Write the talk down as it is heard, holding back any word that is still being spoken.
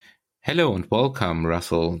Hello and welcome,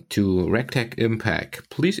 Russell, to RegTech Impact.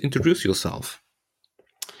 Please introduce yourself.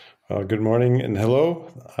 Good morning and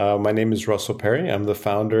hello. My name is Russell Perry. I'm the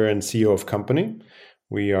founder and CEO of kompany.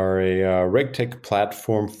 We are a RegTech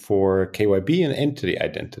platform for KYB and entity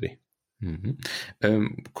identity.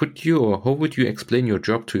 How would you explain your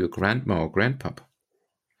job to your grandma or grandpap?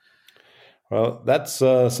 Well, that's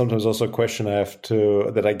sometimes also a question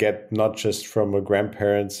that I get not just from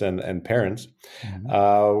grandparents and parents.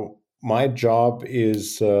 My job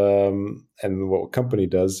is, and what kompany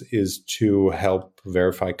does, is to help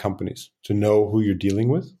verify companies, to know who you're dealing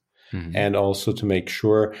with, and also to make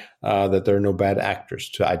sure that there are no bad actors,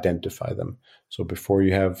 to identify them. So before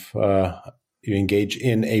you engage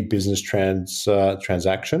in a business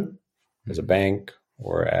transaction as a bank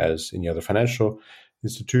or as any other financial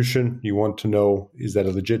institution, you want to know, is that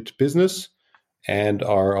a legit business, and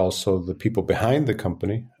are also the people behind the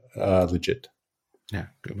company legit? Yeah,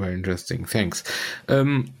 very interesting. Thanks.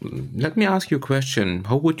 Let me ask you a question.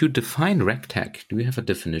 How would you define RegTech? Do you have a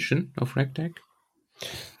definition of RegTech?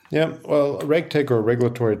 Yeah, well, RegTech or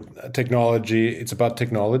regulatory technology, it's about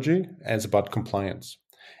technology and it's about compliance.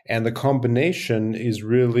 And the combination is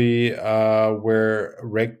really where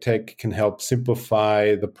RegTech can help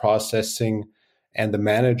simplify the processing and the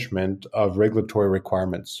management of regulatory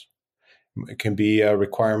requirements. It can be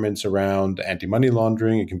requirements around anti-money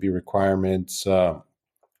laundering. It can be requirements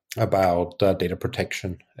about data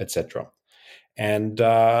protection, etc. And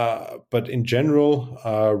but in general,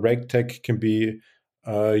 RegTech can be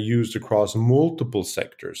used across multiple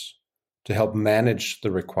sectors to help manage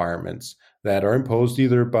the requirements that are imposed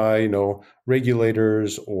either by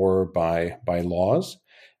regulators or by laws.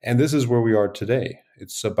 And this is where we are today.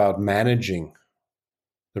 It's about managing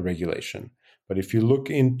the regulation. But if you look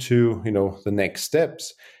into the next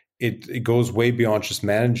steps, it goes way beyond just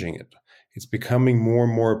managing it. It's becoming more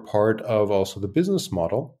and more part of also the business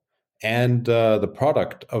model and the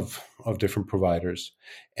product of different providers.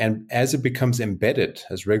 And as it becomes embedded,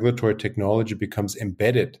 as regulatory technology becomes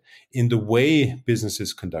embedded in the way business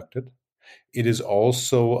is conducted, it is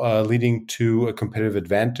also leading to a competitive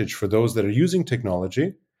advantage for those that are using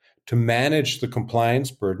technology to manage the compliance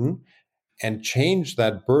burden and change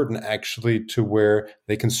that burden actually to where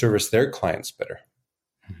they can service their clients better.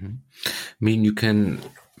 I mean, you can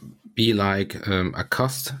be like a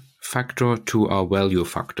cost factor to a value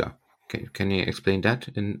factor. Okay, can you explain that?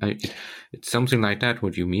 It's something like that.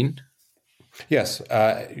 What do you mean? Yes,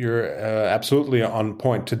 you're absolutely on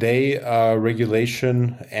point. Today,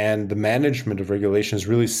 regulation and the management of regulation is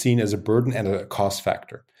really seen as a burden and a cost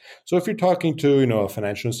factor. So if you're talking to a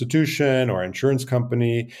financial institution or insurance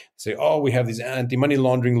company, say, oh, we have these anti-money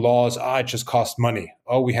laundering laws. It just costs money.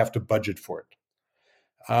 Oh, we have to budget for it.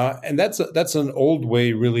 And that's an old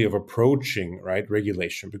way really of approaching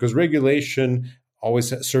regulation, because regulation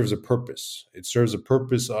always serves a purpose. It serves a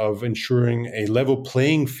purpose of ensuring a level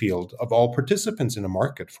playing field of all participants in a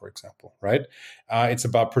market, for example, right? It's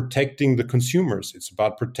about protecting the consumers. It's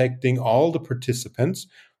about protecting all the participants.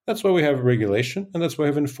 That's why we have regulation, and that's why we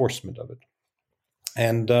have enforcement of it.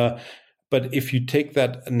 And but if you take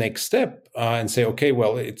that next step and say, okay,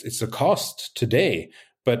 well, it's a cost today,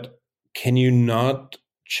 but can you not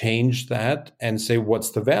change that and say,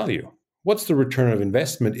 what's the value? What's the return of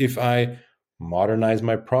investment if I modernize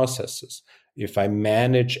my processes, if I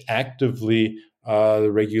manage actively the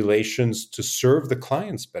regulations to serve the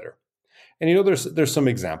clients better? And there's some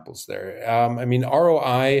examples there.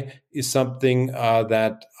 ROI is something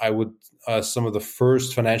that some of the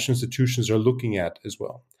first financial institutions are looking at as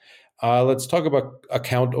well. Let's talk about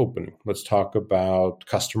account opening. Let's talk about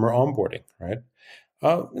customer onboarding, right?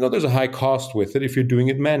 There's a high cost with it if you're doing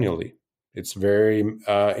it manually. It's very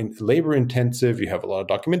labor intensive. You have a lot of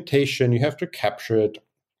documentation. You have to capture it.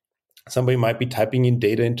 Somebody might be typing in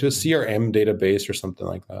data into a CRM database or something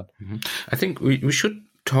like that. I think we should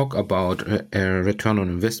talk about return on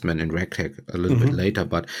investment in RegTech a little bit later.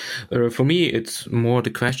 But for me, it's more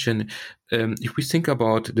the question, if we think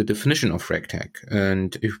about the definition of RegTech,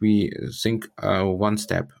 and if we think one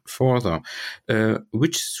step further,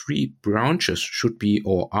 which three branches should be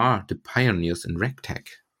or are the pioneers in RegTech?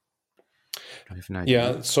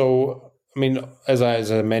 Yeah, so as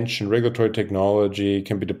I mentioned, regulatory technology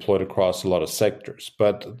can be deployed across a lot of sectors,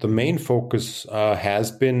 but the main focus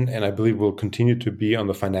has been, and I believe will continue to be, on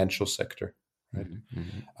the financial sector, right?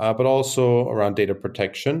 But also around data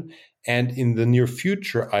protection, and in the near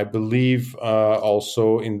future, I believe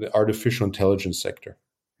also in the artificial intelligence sector.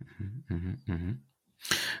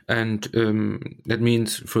 And that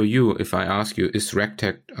means for you, if I ask you, is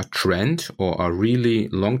RegTech a trend or a really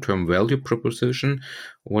long-term value proposition?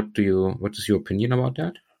 What is your opinion about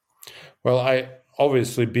that? Well, I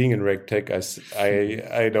obviously being in RegTech,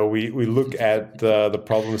 I know we look at the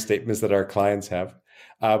problem statements that our clients have,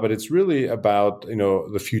 but it's really about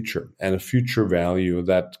the future and a future value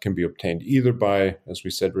that can be obtained either by, as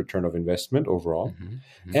we said, return of investment overall,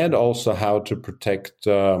 Mm-hmm. and also how to protect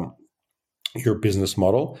your business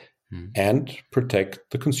model Mm-hmm. and protect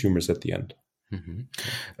the consumers at the end.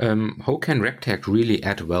 How can RegTech really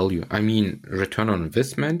add value? I mean, return on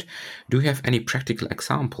investment. Do you have any practical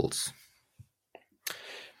examples?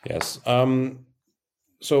 Yes.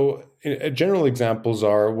 So general examples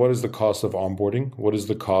are: what is the cost of onboarding? What is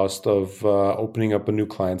the cost of opening up a new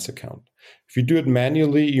client's account? If you do it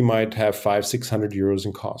manually, you might have 500-600 euros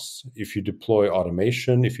in costs. If you deploy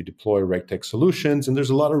automation, if you deploy RegTech solutions, and there's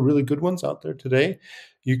a lot of really good ones out there today,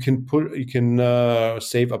 you can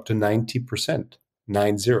save up to 90%,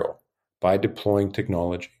 90, by deploying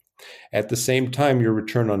technology. At the same time, your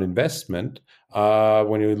return on investment,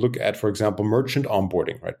 when you look at, for example, merchant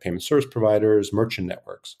onboarding, right? Payment service providers, merchant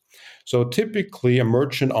networks. So typically, a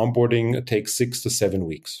merchant onboarding takes 6 to 7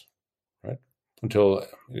 weeks, right? Until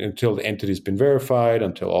the entity's been verified,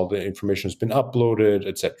 until all the information has been uploaded,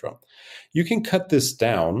 etc. You can cut this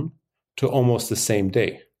down to almost the same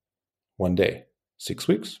day, 1 day. 6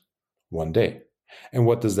 weeks, 1 day. And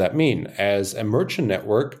what does that mean? As a merchant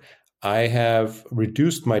network, I have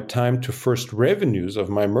reduced my time to first revenues of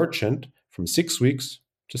my merchant from 6 weeks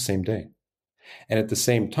to same day. And at the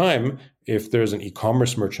same time, if there's an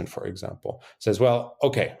e-commerce merchant, for example, says, well,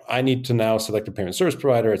 okay, I need to now select a payment service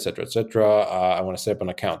provider, et cetera, et cetera. I want to set up an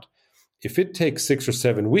account. If it takes 6 or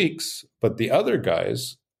 7 weeks, but the other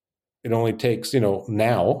guys, it only takes,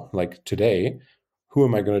 now, like today, who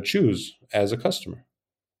am I going to choose as a customer?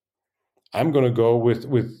 I'm going to go with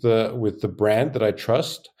the brand that I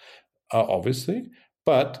trust, obviously.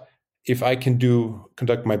 But if I can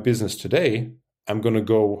conduct my business today, I'm going to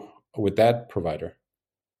go with that provider.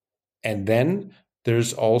 And then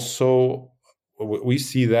there's also, we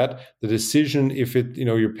see that the decision, if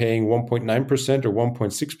you're paying 1.9% or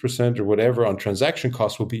 1.6% or whatever on transaction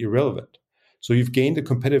costs, will be irrelevant. So you've gained a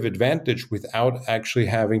competitive advantage without actually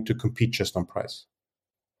having to compete just on price.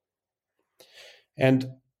 And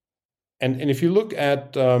if you look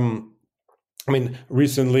at,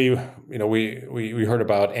 recently, we heard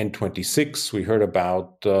about N26, we heard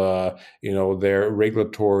about their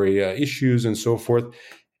regulatory issues and so forth,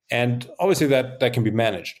 and obviously that can be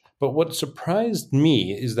managed. But what surprised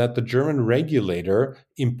me is that the German regulator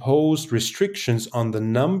imposed restrictions on the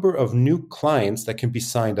number of new clients that can be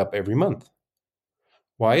signed up every month.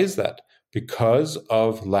 Why is that? Because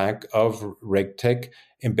of lack of RegTech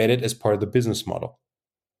embedded as part of the business model.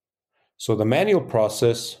 So the manual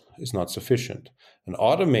process is not sufficient. An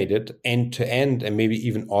automated end-to-end and maybe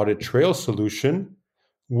even audit trail solution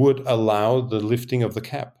would allow the lifting of the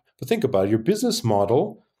cap. But think about it, your business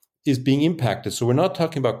model is being impacted. So we're not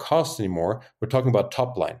talking about cost anymore. We're talking about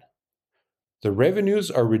top line. The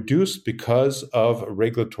revenues are reduced because of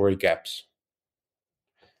regulatory gaps.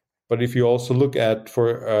 But if you also look at,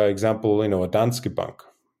 for example, a Danske Bank,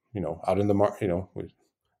 out in the market,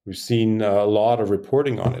 we've seen a lot of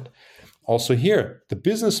reporting on it. Also here, the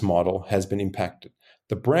business model has been impacted.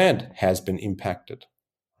 The brand has been impacted,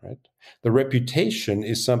 right? The reputation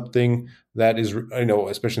is something that is,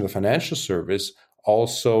 especially in the financial service,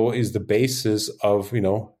 also is the basis of,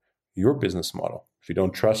 your business model. If you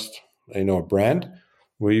don't trust, a brand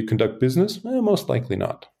where you conduct business, most likely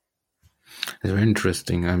not. Very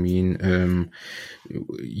interesting. I mean,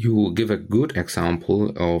 you give a good example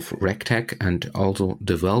of RegTech and also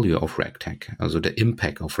the value of RegTech, also the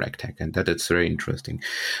impact of RegTech, and that is very interesting.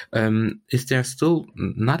 Is there still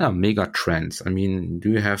another mega trends? I mean,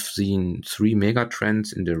 do you have seen 3 mega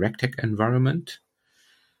trends in the RegTech environment?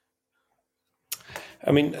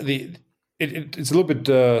 I mean, it's a little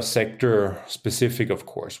bit sector specific, of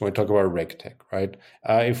course, when we talk about RegTech, right?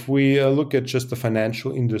 If we look at just the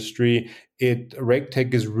financial industry,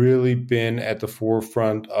 RegTech has really been at the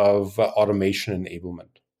forefront of automation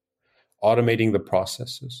enablement, automating the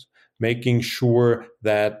processes, making sure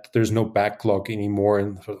that there's no backlog anymore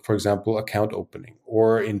in, for example, account opening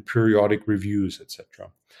or in periodic reviews, etc.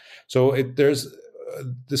 So there's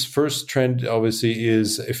this first trend, obviously,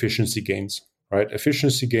 is efficiency gains. Right?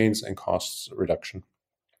 Efficiency gains and costs reduction.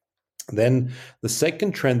 Then the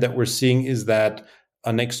second trend that we're seeing is that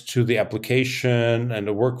next to the application and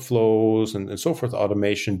the workflows and so forth,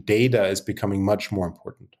 automation, data is becoming much more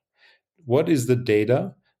important. What is the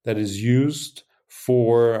data that is used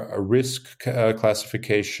for a risk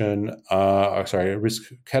classification,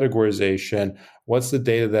 risk categorization? What's the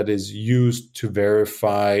data that is used to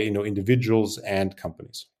verify, individuals and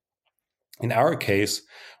companies? In our case,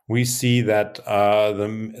 we see that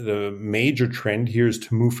the major trend here is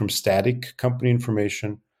to move from static company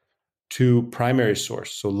information to primary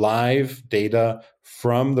source, so live data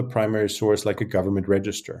from the primary source, like a government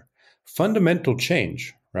register. Fundamental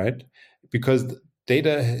change, right? Because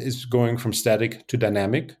data is going from static to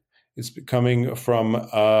dynamic. It's coming from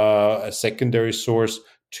a secondary source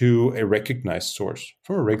to a recognized source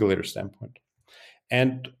from a regulator standpoint.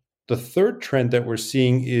 And the third trend that we're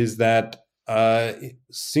seeing is that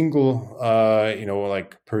single,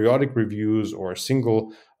 like periodic reviews or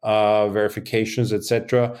single verifications,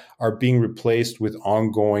 etc., are being replaced with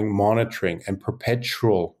ongoing monitoring and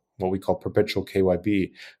perpetual, what we call perpetual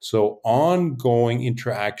KYB. So ongoing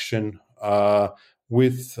interaction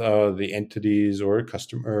with the entities or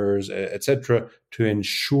customers, etc., to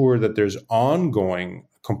ensure that there's ongoing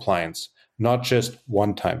compliance, not just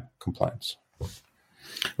one-time compliance.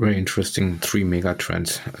 Very interesting, three mega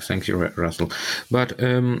trends. Thank you, Russell. But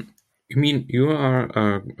I mean, you are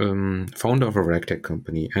a founder of a RegTech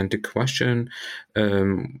company, and the question,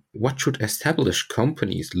 what should established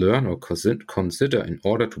companies learn or consider in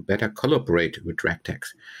order to better collaborate with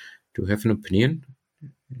RegTechs? Do you have an opinion,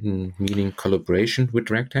 meaning collaboration with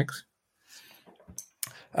RegTechs?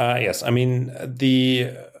 Yes, I mean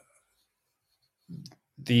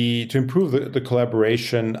to improve the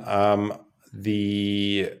collaboration,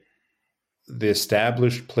 the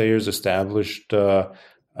established players, established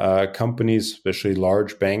companies, especially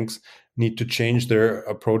large banks, need to change their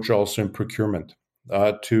approach also in procurement,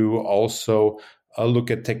 to also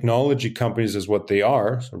look at technology companies as what they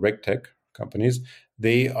are, so RegTech companies.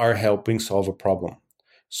 They are helping solve a problem.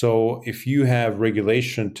 So if you have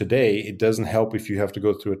regulation today, it doesn't help if you have to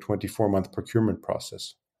go through a 24-month procurement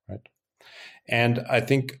process, right? And I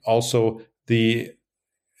think also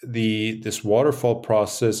this waterfall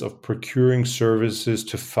process of procuring services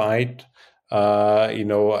to fight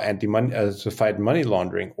to fight money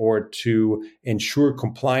laundering or to ensure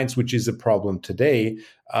compliance, which is a problem today,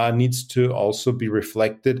 needs to also be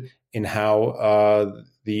reflected in how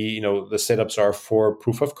the setups are for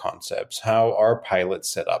proof of concepts, how are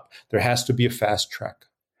pilots set up. There has to be a fast track.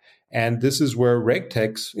 And this is where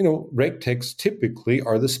RegTechs typically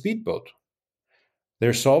are the speedboat.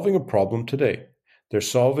 They're solving a problem today. They're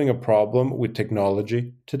solving a problem with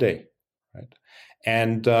technology today, right?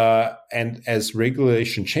 And as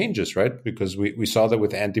regulation changes, right? Because we saw that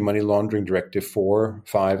with Anti-Money Laundering Directive 4,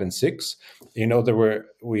 5, and 6.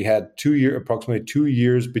 We had approximately 2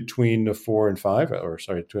 years between the 4 and 5, or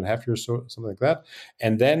sorry, 2.5 years, so something like that.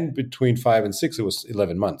 And then between 5 and 6, it was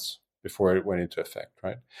 11 months before it went into effect,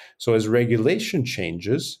 right? So as regulation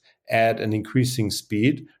changes at an increasing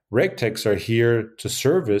speed, RegTechs are here to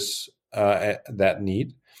service that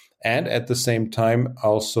need. And at the same time,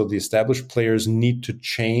 also the established players need to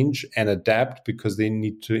change and adapt because they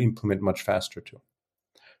need to implement much faster too.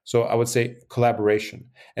 So I would say collaboration.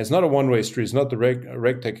 And it's not a one-way street. It's not the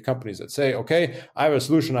RegTech companies that say, okay, I have a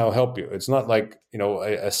solution, I'll help you. It's not like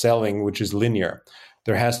a selling which is linear.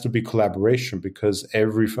 There has to be collaboration because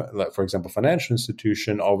for example, financial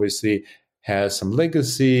institution obviously has some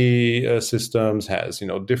legacy systems, has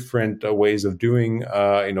different ways of doing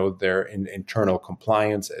their internal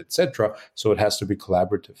compliance, etc. So it has to be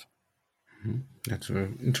collaborative. That's very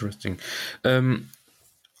interesting.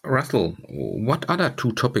 Russell, what other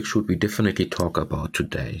two topics should we definitely talk about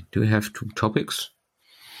today? Do you have two topics?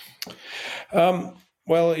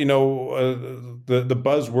 Well, the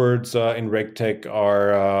buzzwords in RegTech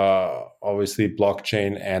are obviously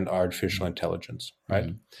blockchain and artificial intelligence,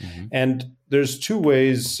 right? Mm-hmm. And there's two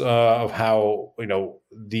ways of how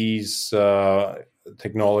these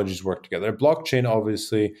technologies work together. Blockchain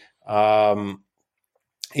obviously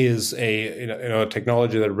is a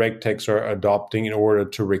technology that RegTechs are adopting in order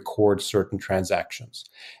to record certain transactions,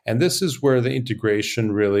 and this is where the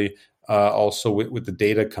integration really also with the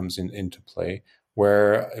data comes into play.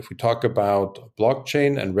 Where if we talk about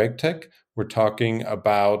blockchain and RegTech, we're talking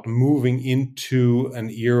about moving into an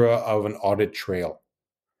era of an audit trail,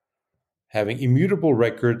 having immutable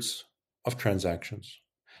records of transactions,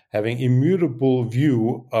 having immutable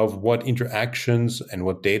view of what interactions and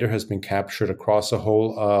what data has been captured across a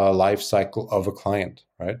whole life cycle of a client,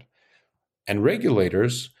 right? And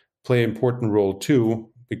regulators play an important role too,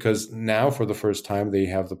 because now for the first time, they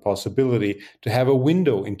have the possibility to have a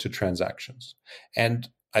window into transactions. And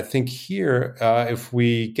I think here, if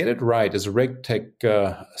we get it right as a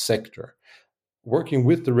RegTech sector, working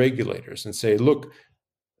with the regulators and say, look,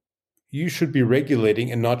 you should be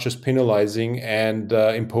regulating and not just penalizing and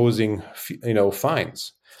imposing,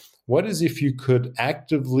 fines. What is if you could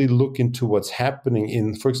actively look into what's happening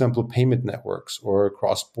in, for example, payment networks or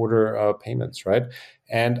cross-border payments, right?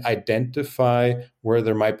 And identify where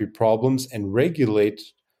there might be problems and regulate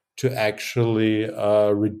to actually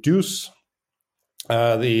reduce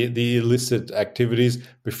the illicit activities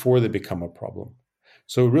before they become a problem.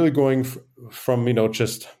 So really going from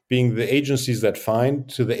just being the agencies that find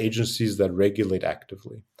to the agencies that regulate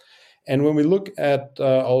actively. And when we look at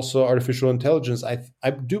also artificial intelligence, I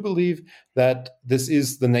do believe that this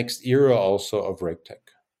is the next era also of RegTech,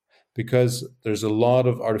 because there's a lot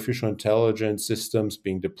of artificial intelligence systems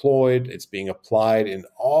being deployed. It's being applied in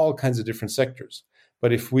all kinds of different sectors.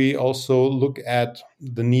 But if we also look at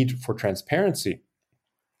the need for transparency,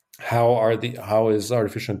 how is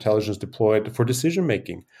artificial intelligence deployed for decision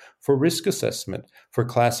making, for risk assessment, for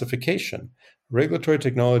classification? Regulatory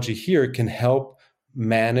technology here can help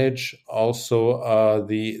manage also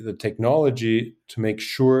the technology to make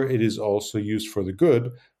sure it is also used for the good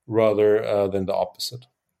rather than the opposite.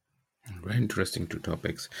 Very interesting two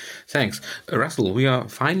topics. Thanks. Russell, we are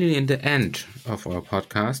finally in the end of our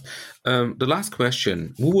podcast. The last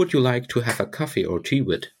question, who would you like to have a coffee or tea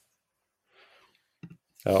with?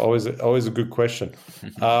 Always a good question.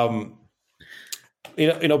 Being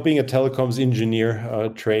a telecoms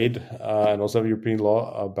engineer trade and also have a European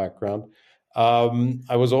law background,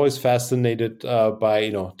 I was always fascinated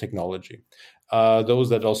by technology, those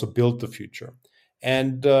that also built the future.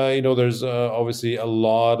 And there's obviously a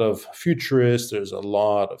lot of futurists, there's a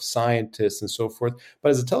lot of scientists and so forth. But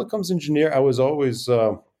as a telecoms engineer, I was always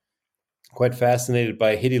quite fascinated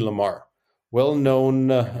by Hedy Lamarr, well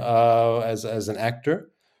known as an actor,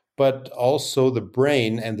 but also the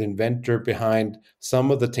brain and the inventor behind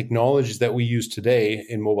some of the technologies that we use today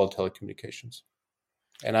in mobile telecommunications.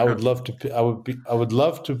 And I would love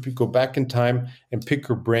to go back in time and pick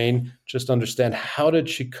her brain, just understand how did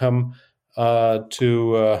she come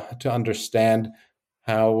to understand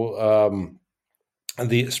how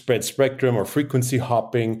the spread spectrum or frequency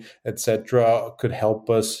hopping, etc., could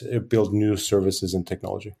help us build new services and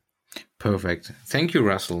technology. Perfect. Thank you,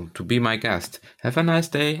 Russell, to be my guest. Have a nice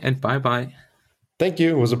day and bye-bye. Thank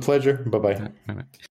you. It was a pleasure. Bye-bye. Bye-bye.